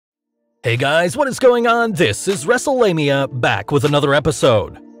Hey guys, what is going on? This is Wrestlelamia, back with another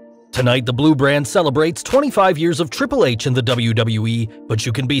episode. Tonight, the Blue Brand celebrates 25 years of Triple H in the WWE, but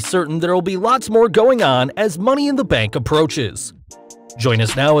you can be certain there will be lots more going on as Money in the Bank approaches. Join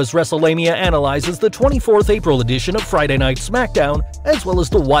us now as Wrestlelamia analyzes the 24th April edition of Friday Night Smackdown, as well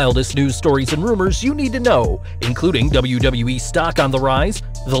as the wildest news stories and rumors you need to know, including WWE stock on the rise,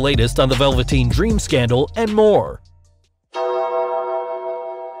 the latest on the Velveteen Dream scandal, and more.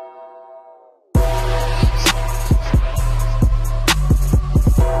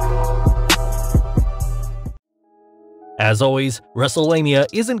 As always, Wrestlelamia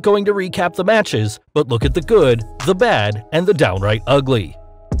isn't going to recap the matches, but look at the good, the bad, and the downright ugly.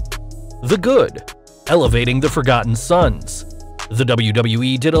 The good: elevating the Forgotten Sons. The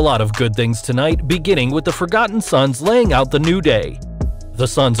WWE did a lot of good things tonight, beginning with the Forgotten Sons laying out the New Day. The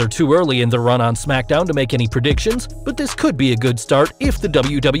Sons are too early in their run on SmackDown to make any predictions, but this could be a good start if the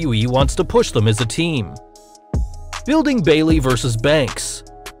WWE wants to push them as a team. Building Bayley vs. Banks.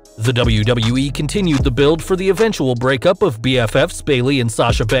 The WWE continued the build for the eventual breakup of BFFs Bayley and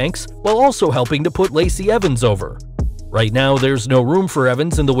Sasha Banks, while also helping to put Lacey Evans over. Right now, there's no room for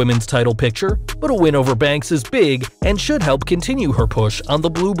Evans in the women's title picture, but a win over Banks is big and should help continue her push on the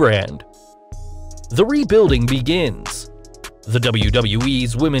Blue Brand. The rebuilding begins. The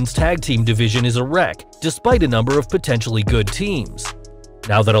WWE's women's tag team division is a wreck, despite a number of potentially good teams.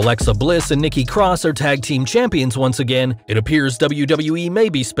 Now that Alexa Bliss and Nikki Cross are tag team champions once again, it appears WWE may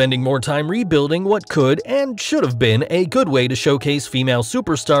be spending more time rebuilding what could and should have been a good way to showcase female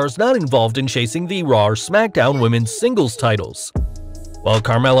superstars not involved in chasing the Raw or SmackDown women's singles titles. While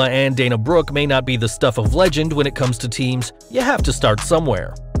Carmella and Dana Brooke may not be the stuff of legend when it comes to teams, you have to start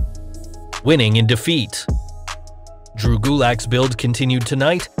somewhere. Winning in defeat. Drew Gulak's build continued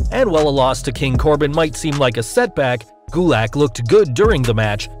tonight, and while a loss to King Corbin might seem like a setback, Gulak looked good during the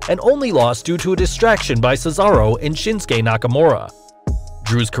match and only lost due to a distraction by Cesaro and Shinsuke Nakamura.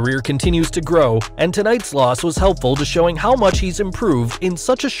 Drew's career continues to grow, and tonight's loss was helpful to showing how much he's improved in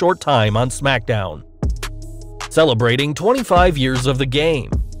such a short time on SmackDown. Celebrating 25 years of the game.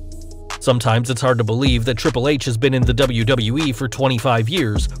 Sometimes it's hard to believe that Triple H has been in the WWE for 25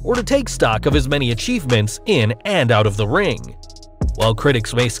 years, or to take stock of his many achievements in and out of the ring. While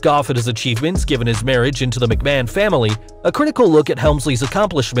critics may scoff at his achievements given his marriage into the Mcmahon family, a critical look at Helmsley's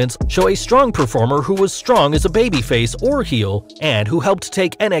accomplishments show a strong performer who was strong as a babyface or heel, and who helped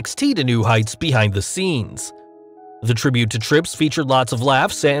take NXT to new heights behind the scenes. The tribute to Trips featured lots of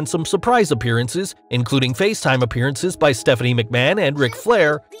laughs and some surprise appearances, including FaceTime appearances by Stephanie McMahon and Ric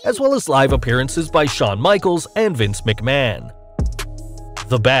Flair, as well as live appearances by Shawn Michaels and Vince McMahon.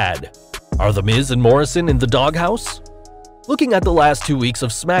 The bad: are The Miz and Morrison in the doghouse? Looking at the last 2 weeks of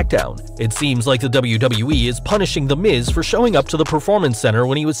SmackDown, it seems like the WWE is punishing The Miz for showing up to the Performance Center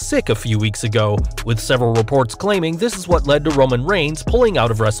when he was sick a few weeks ago, with several reports claiming this is what led to Roman Reigns pulling out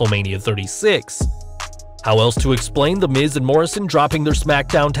of WrestleMania 36. How else to explain The Miz and Morrison dropping their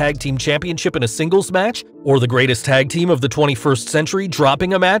SmackDown Tag Team Championship in a singles match, or the greatest tag team of the 21st century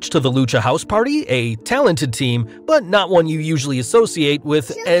dropping a match to the Lucha House Party, a talented team, but not one you usually associate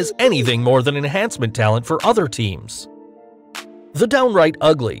with as anything more than enhancement talent for other teams? The downright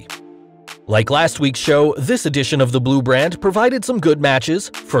ugly. Like last week's show, this edition of the Blue Brand provided some good matches,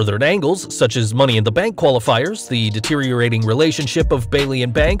 furthered angles such as Money in the Bank qualifiers, the deteriorating relationship of Bayley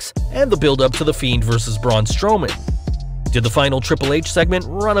and Banks, and the build-up to The Fiend vs. Braun Strowman. Did the final Triple H segment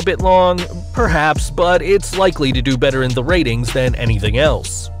run a bit long? Perhaps, but it's likely to do better in the ratings than anything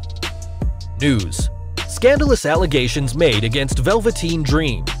else. News: scandalous allegations made against Velveteen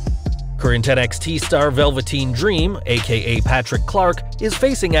Dream. Current NXT star Velveteen Dream, aka Patrick Clark, is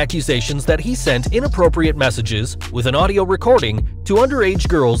facing accusations that he sent inappropriate messages with an audio recording to underage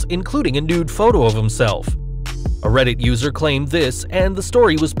girls, including a nude photo of himself. A Reddit user claimed this, and the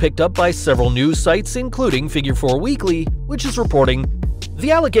story was picked up by several news sites, including Figure 4 Weekly, which is reporting,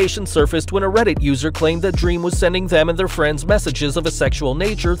 the allegation surfaced when a Reddit user claimed that Dream was sending them and their friends messages of a sexual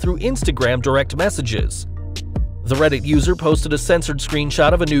nature through Instagram direct messages. The Reddit user posted a censored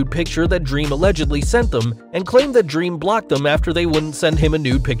screenshot of a nude picture that Dream allegedly sent them, and claimed that Dream blocked them after they wouldn't send him a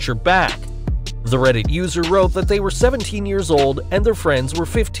nude picture back. The Reddit user wrote that they were 17 years old and their friends were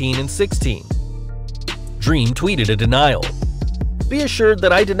 15 and 16. Dream tweeted a denial. "Be assured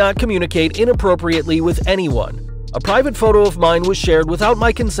that I did not communicate inappropriately with anyone. A private photo of mine was shared without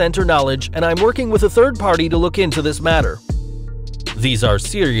my consent or knowledge, and I'm working with a third party to look into this matter." These are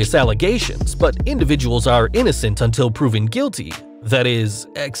serious allegations, but individuals are innocent until proven guilty, that is,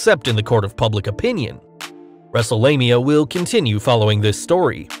 except in the court of public opinion. Wrestlelamia will continue following this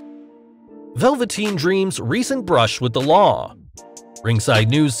story. Velveteen Dream's recent brush with the law. Ringside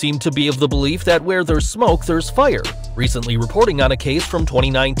News seemed to be of the belief that where there's smoke, there's fire, recently reporting on a case from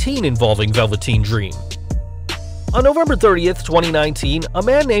 2019 involving Velveteen Dream. On November 30th, 2019, a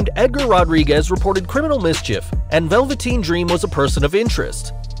man named Edgar Rodriguez reported criminal mischief, and Velveteen Dream was a person of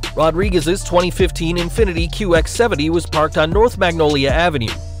interest. Rodriguez's 2015 Infiniti QX70 was parked on North Magnolia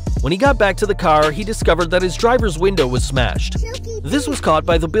Avenue. When he got back to the car, he discovered that his driver's window was smashed. This was caught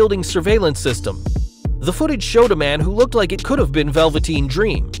by the building's surveillance system. The footage showed a man who looked like it could have been Velveteen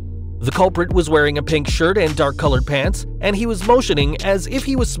Dream. The culprit was wearing a pink shirt and dark-colored pants, and he was motioning as if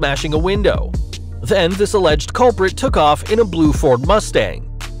he was smashing a window. Then, this alleged culprit took off in a blue Ford Mustang.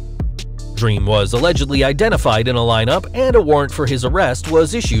 Dream was allegedly identified in a lineup, and a warrant for his arrest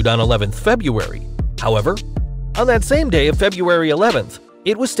was issued on 11th February. However, on that same day of February 11th,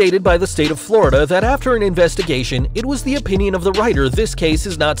 it was stated by the state of Florida that after an investigation, it was the opinion of the writer this case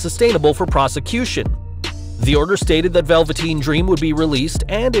is not sustainable for prosecution. The order stated that Velveteen Dream would be released,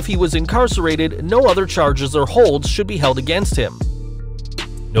 and if he was incarcerated, no other charges or holds should be held against him.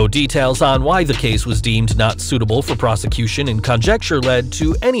 No details on why the case was deemed not suitable for prosecution, and conjecture led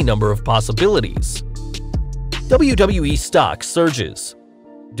to any number of possibilities. WWE Stock Surges.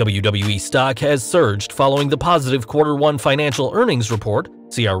 WWE stock has surged following the positive Q1 financial earnings report.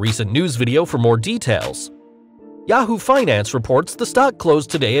 See our recent news video for more details. Yahoo Finance reports the stock closed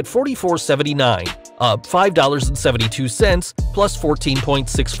today at $44.79, up $5.72 plus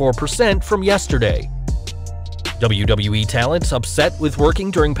 14.64% from yesterday. WWE talent upset with working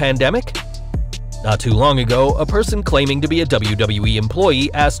during pandemic? Not too long ago, a person claiming to be a WWE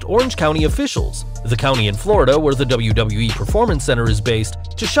employee asked Orange County officials, the county in Florida where the WWE Performance Center is based,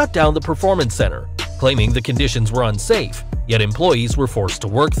 to shut down the Performance Center, claiming the conditions were unsafe, yet employees were forced to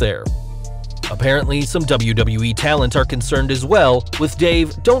work there. Apparently, some WWE talent are concerned as well, with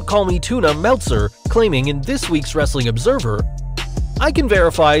Dave "Don't Call Me Tuna" Meltzer claiming in this week's Wrestling Observer, "I can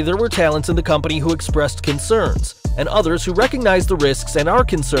verify there were talents in the company who expressed concerns, and others who recognize the risks and are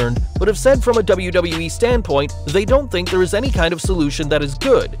concerned, but have said from a WWE standpoint they don't think there is any kind of solution that is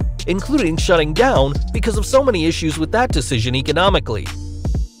good, including shutting down because of so many issues with that decision economically."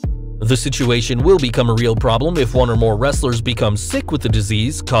 The situation will become a real problem if one or more wrestlers become sick with the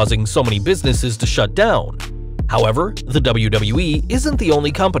disease, causing so many businesses to shut down. However, the WWE isn't the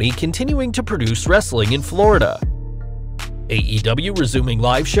only company continuing to produce wrestling in Florida. AEW resuming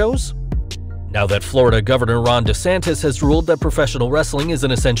live shows? Now that Florida Governor Ron DeSantis has ruled that professional wrestling is an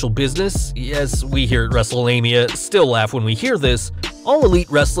essential business, yes, we here at Wrestlelamia still laugh when we hear this, All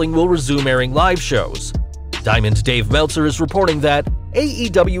Elite Wrestling will resume airing live shows. Diamond's Dave Meltzer is reporting that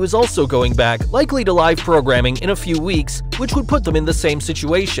AEW is also going back, likely to live programming in a few weeks, which would put them in the same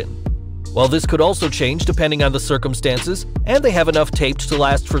situation. While this could also change depending on the circumstances, and they have enough taped to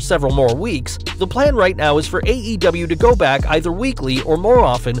last for several more weeks, the plan right now is for AEW to go back either weekly or more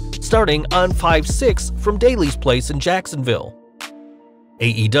often, starting on 5/6 from Daly's Place in Jacksonville.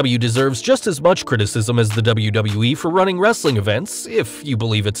 AEW deserves just as much criticism as the WWE for running wrestling events, if you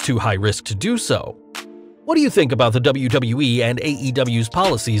believe it's too high risk to do so. What do you think about the WWE and AEW's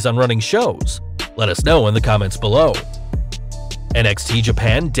policies on running shows? Let us know in the comments below. NXT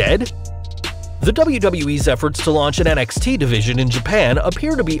Japan dead? The WWE's efforts to launch an NXT division in Japan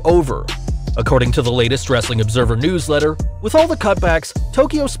appear to be over. According to the latest Wrestling Observer newsletter, with all the cutbacks,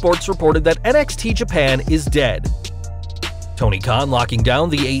 Tokyo Sports reported that NXT Japan is dead. Tony Khan locking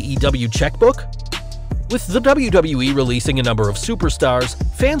down the AEW checkbook? With the WWE releasing a number of superstars,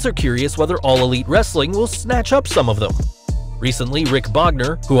 fans are curious whether All Elite Wrestling will snatch up some of them. Recently, Rick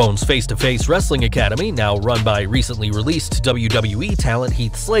Bogner, who owns Face to Face Wrestling Academy, now run by recently released WWE talent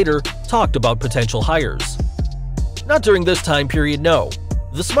Heath Slater, talked about potential hires. Not during this time period, no.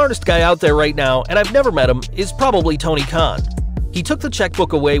 The smartest guy out there right now, and I've never met him, is probably Tony Khan. He took the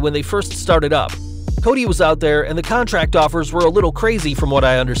checkbook away when they first started up. Cody was out there and the contract offers were a little crazy from what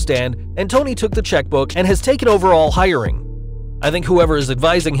I understand, and Tony took the checkbook and has taken over all hiring. I think whoever is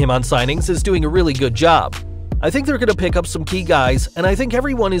advising him on signings is doing a really good job. I think they're going to pick up some key guys, and I think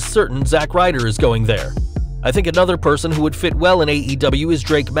everyone is certain Zack Ryder is going there. I think another person who would fit well in AEW is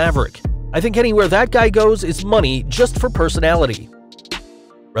Drake Maverick. I think anywhere that guy goes is money just for personality.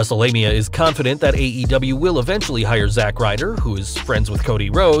 Wrestlelamia is confident that AEW will eventually hire Zack Ryder, who is friends with Cody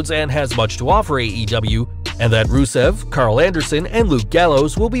Rhodes and has much to offer AEW, and that Rusev, Carl Anderson, and Luke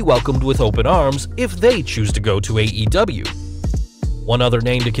Gallows will be welcomed with open arms if they choose to go to AEW. One other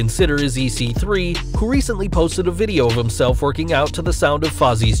name to consider is EC3, who recently posted a video of himself working out to the sound of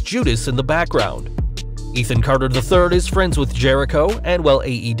Fozzy's Judas in the background. Ethan Carter III is friends with Jericho, and while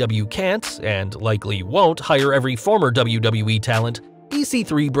AEW can't, and likely won't, hire every former WWE talent,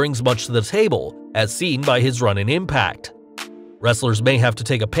 EC3 brings much to the table, as seen by his run in Impact. Wrestlers may have to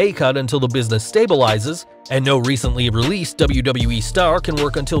take a pay cut until the business stabilizes, and no recently released WWE star can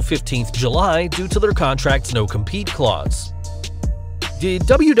work until 15th July due to their contract's no-compete clause. Did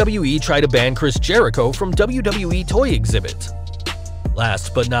WWE try to ban Chris Jericho from WWE Toy Exhibit?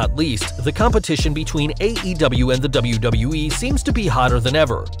 Last but not least, the competition between AEW and the WWE seems to be hotter than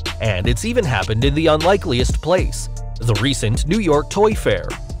ever, and it's even happened in the unlikeliest place, the recent New York Toy Fair.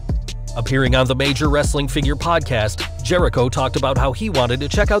 Appearing on the Major Wrestling Figure podcast, Jericho talked about how he wanted to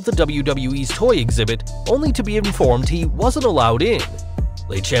check out the WWE's toy exhibit, only to be informed he wasn't allowed in.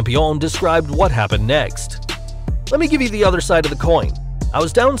 Le Champion described what happened next. "Let me give you the other side of the coin. I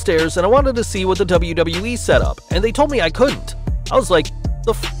was downstairs and I wanted to see what the WWE set up, and they told me I couldn't. I was like,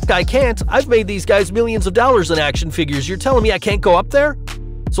 the f*** I can't? I've made these guys millions of dollars in action figures, you're telling me I can't go up there?"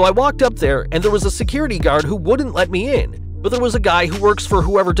 So I walked up there and there was a security guard who wouldn't let me in. But there was a guy who works for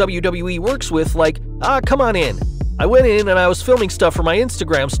whoever WWE works with like, come on in. I went in and I was filming stuff for my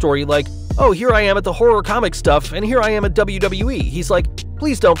Instagram story like, oh, here I am at the horror comic stuff and here I am at WWE. He's like,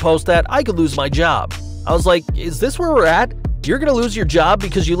 please don't post that, I could lose my job. I was like, is this where we're at? You're gonna lose your job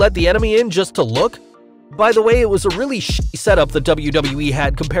because you let the enemy in just to look? By the way, it was a really shitty setup that WWE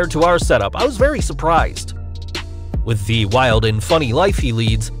had compared to our setup. I was very surprised. With the wild and funny life he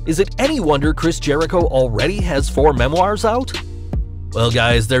leads, is it any wonder Chris Jericho already has 4 memoirs out? Well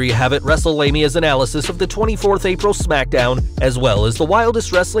guys, there you have it, Wrestleamia's analysis of the 24th April Smackdown, as well as the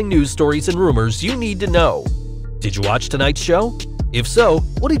wildest wrestling news stories and rumors you need to know. Did you watch tonight's show? If so,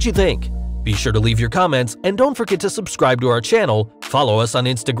 what did you think? Be sure to leave your comments, and don't forget to subscribe to our channel, follow us on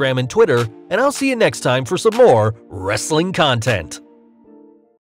Instagram and Twitter, and I'll see you next time for some more wrestling content.